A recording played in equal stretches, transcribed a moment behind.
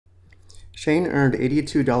Shane earned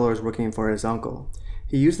 $82 working for his uncle.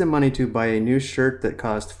 He used the money to buy a new shirt that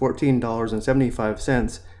cost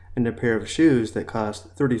 $14.75 and a pair of shoes that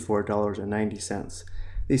cost $34.90.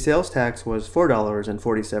 The sales tax was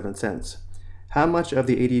 $4.47. How much of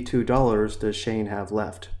the $82 does Shane have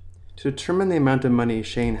left? To determine the amount of money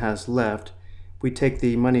Shane has left, we take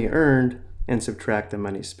the money earned and subtract the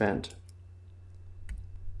money spent.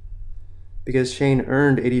 Because Shane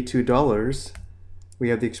earned $82, we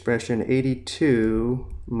have the expression 82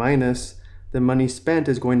 minus the money spent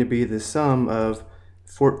is going to be the sum of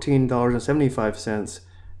 $14.75,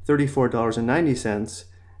 $34.90,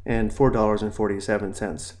 and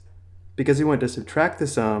 $4.47. Because we want to subtract the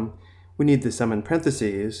sum, we need the sum in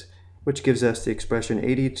parentheses, which gives us the expression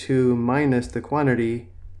 82 minus the quantity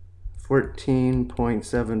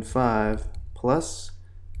 14.75 plus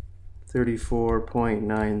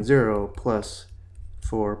 34.90 plus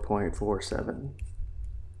 4.47.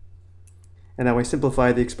 And now we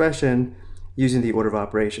simplify the expression using the order of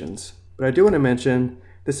operations. But I do want to mention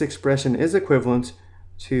this expression is equivalent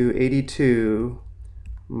to 82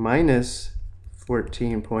 minus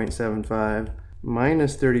 14.75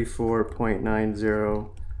 minus 34.90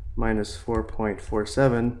 minus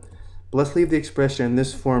 4.47. But let's leave the expression in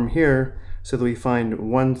this form here so that we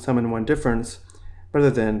find one sum and one difference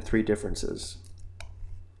rather than three differences.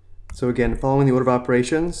 So again, following the order of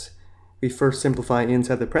operations, we first simplify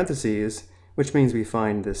inside the parentheses, which means we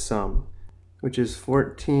find this sum, which is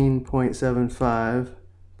 14.75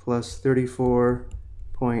 plus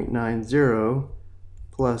 34.90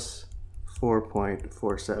 plus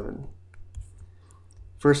 4.47.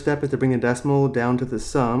 First step is to bring the decimal down to the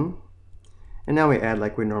sum, and now we add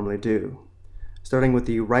like we normally do. Starting with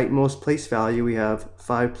the rightmost place value, we have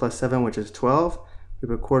 5 plus 7, which is 12. We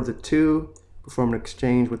record the 2, perform an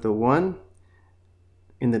exchange with the 1.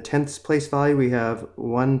 In the 10th place value, we have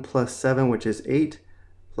 1 plus 7, which is 8,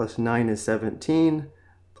 plus 9 is 17,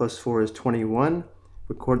 plus 4 is 21.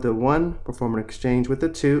 Record the 1, perform an exchange with the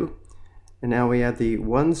 2, and now we add the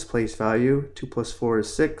 1's place value. 2 plus 4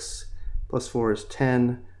 is 6, plus 4 is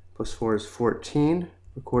 10, plus 4 is 14.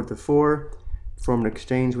 Record the 4, perform an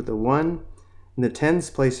exchange with the 1. In the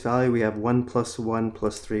 10's place value, we have 1 plus 1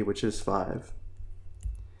 plus 3, which is 5.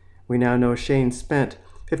 We now know Shane spent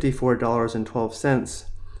 $54.12,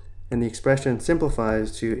 and the expression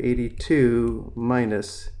simplifies to 82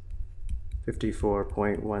 minus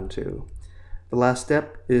 54.12. The last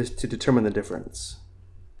step is to determine the difference.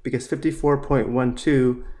 Because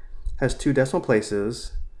 54.12 has two decimal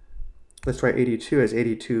places, let's write 82 as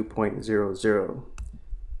 82.00,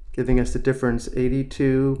 giving us the difference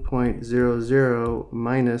 82.00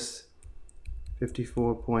 minus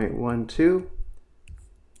 54.12.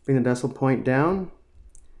 Bring the decimal point down,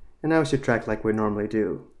 and now we subtract like we normally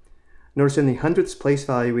do. Notice in the hundredths place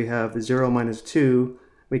value we have 0 minus 2.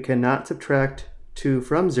 We cannot subtract 2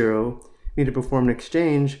 from 0. We need to perform an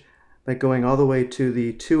exchange by going all the way to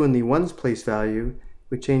the 2 in the 1's place value.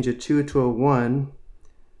 We change a 2 to a 1,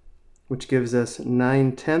 which gives us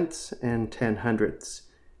 9 tenths and 10 hundredths.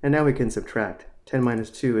 And now we can subtract. 10 minus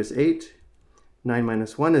 2 is 8. 9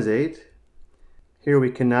 minus 1 is 8. Here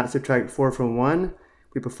we cannot subtract 4 from 1.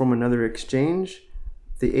 We perform another exchange.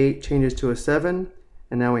 The 8 changes to a 7,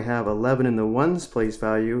 and now we have 11 in the 1's place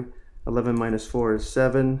value. 11 minus 4 is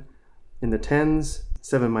 7. In the 10's,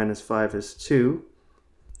 7 minus 5 is 2,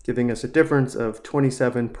 giving us a difference of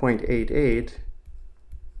 27.88,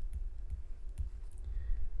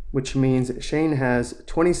 which means Shane has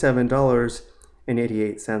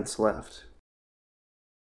 $27.88 left.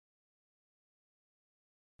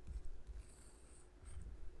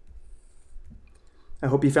 I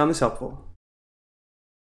hope you found this helpful.